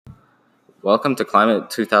Welcome to Climate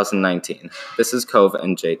 2019. This is Cove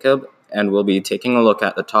and Jacob, and we'll be taking a look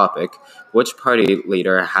at the topic, which party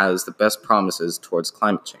leader has the best promises towards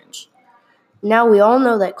climate change? Now, we all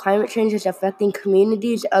know that climate change is affecting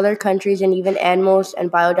communities, other countries, and even animals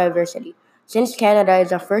and biodiversity. Since Canada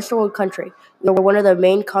is a first world country, we are one of the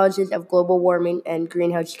main causes of global warming and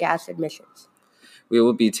greenhouse gas emissions. We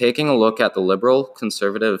will be taking a look at the Liberal,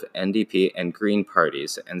 Conservative, NDP, and Green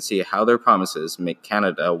parties and see how their promises make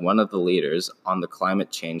Canada one of the leaders on the climate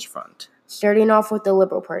change front. Starting off with the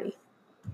Liberal Party.